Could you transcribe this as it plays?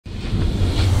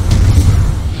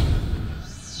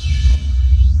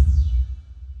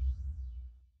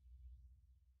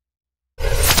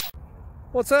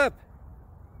What's up?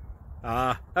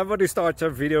 Everybody starts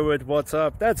their video with what's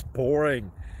up. That's boring.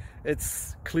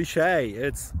 It's cliche.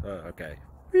 It's okay.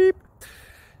 Beep.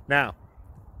 Now,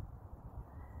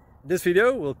 this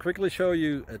video will quickly show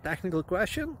you a technical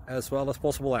question as well as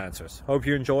possible answers. Hope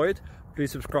you enjoyed.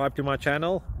 Please subscribe to my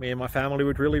channel. Me and my family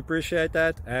would really appreciate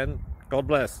that, and God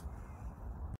bless.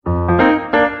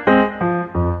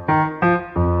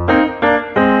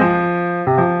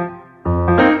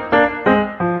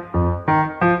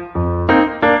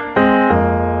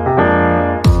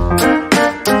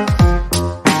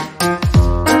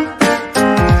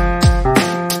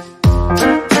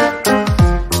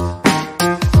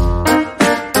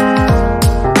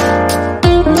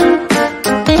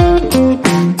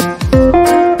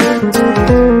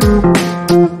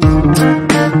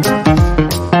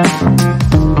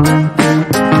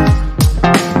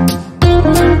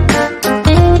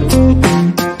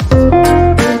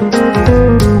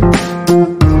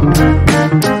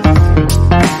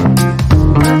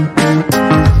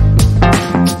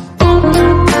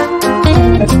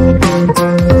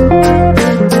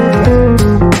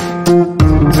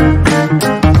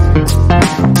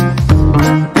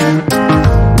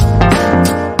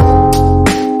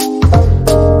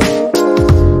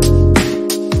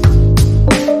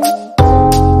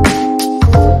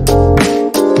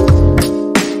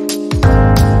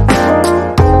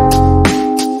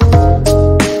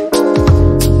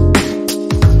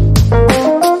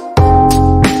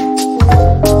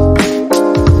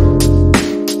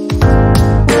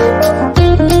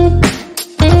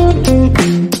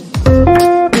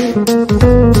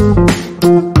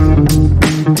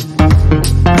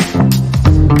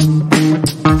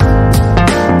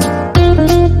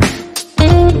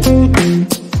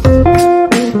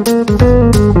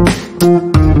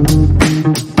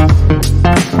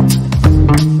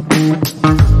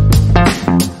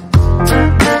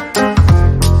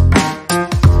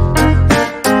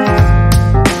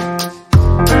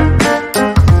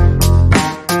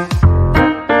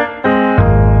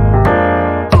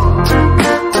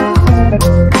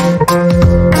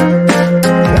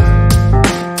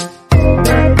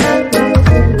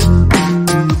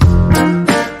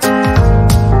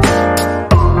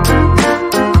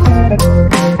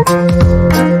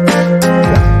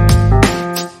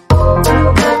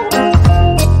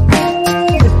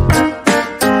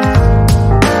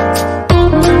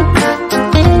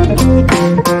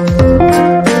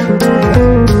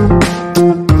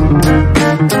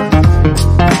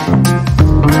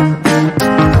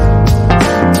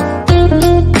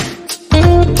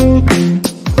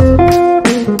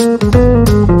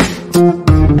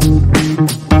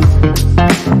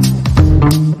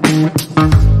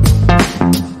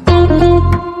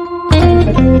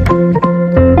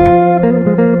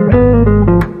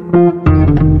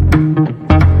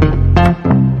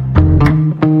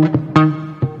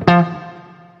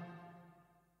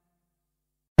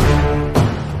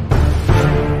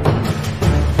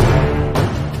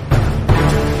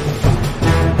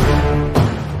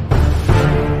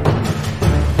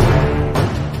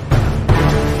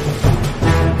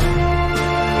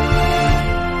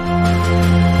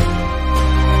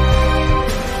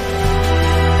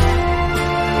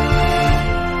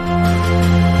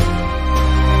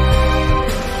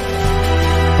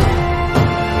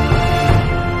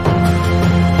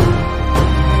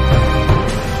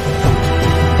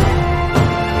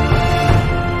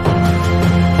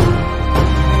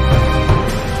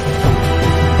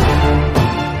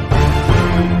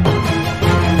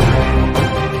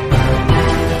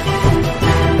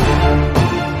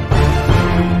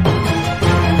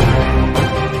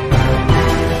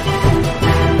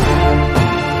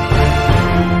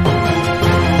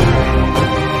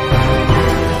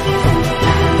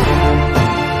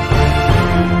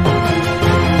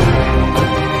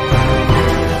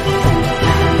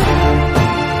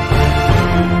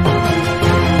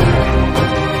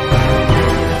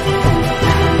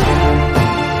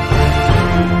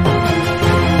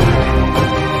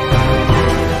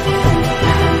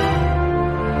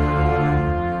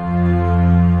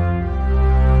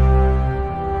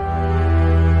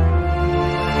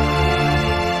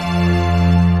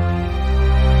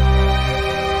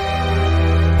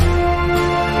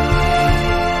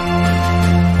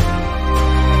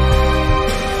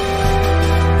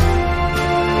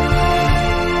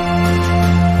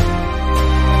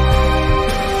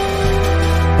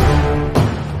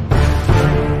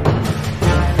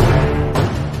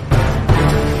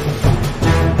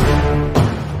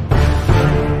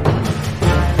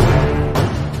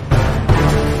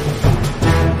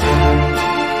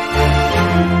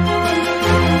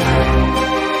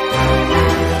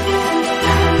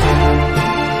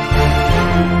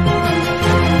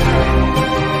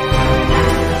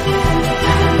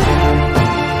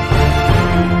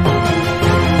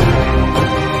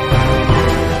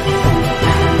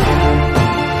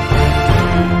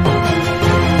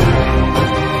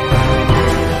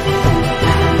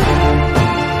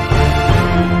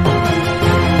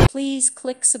 please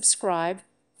click subscribe.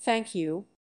 Thank you.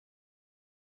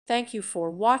 Thank you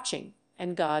for watching,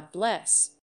 and God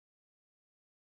bless.